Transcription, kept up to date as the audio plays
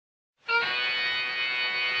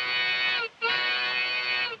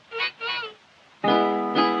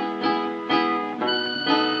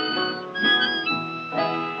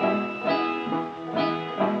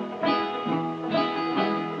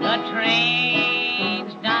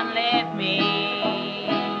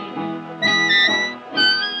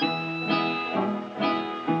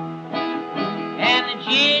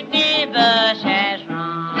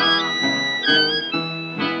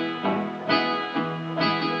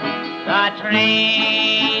The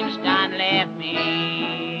train's done left me,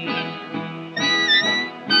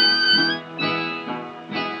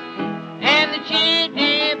 and the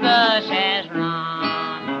choo-choo bus has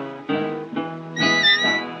run.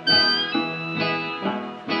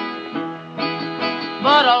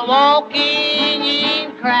 But I'll walk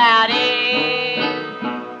in crowded,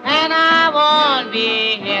 and I won't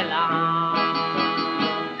be here long.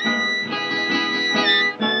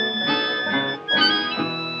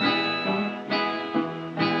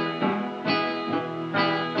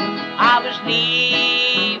 I was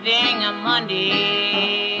leaving on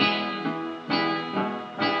Monday,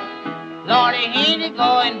 Lord, I ain't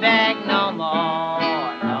going back no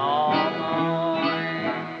more, no more.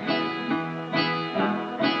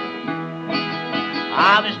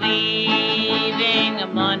 I was leaving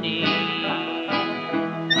on Monday,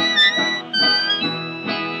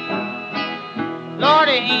 Lord,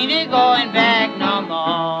 I ain't going back no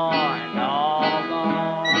more, no more.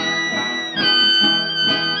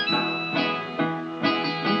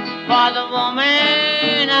 For the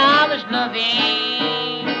woman I was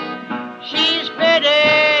loving, she's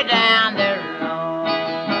further down the road.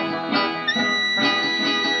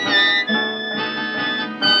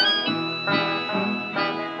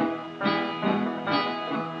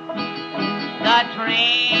 The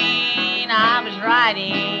train I was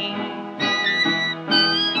riding,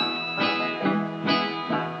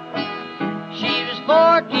 she was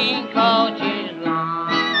 14 coaches long.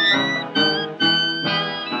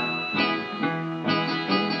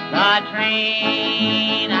 The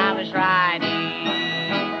train I was riding,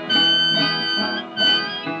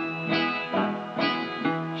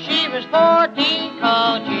 she was 14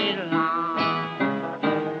 coaches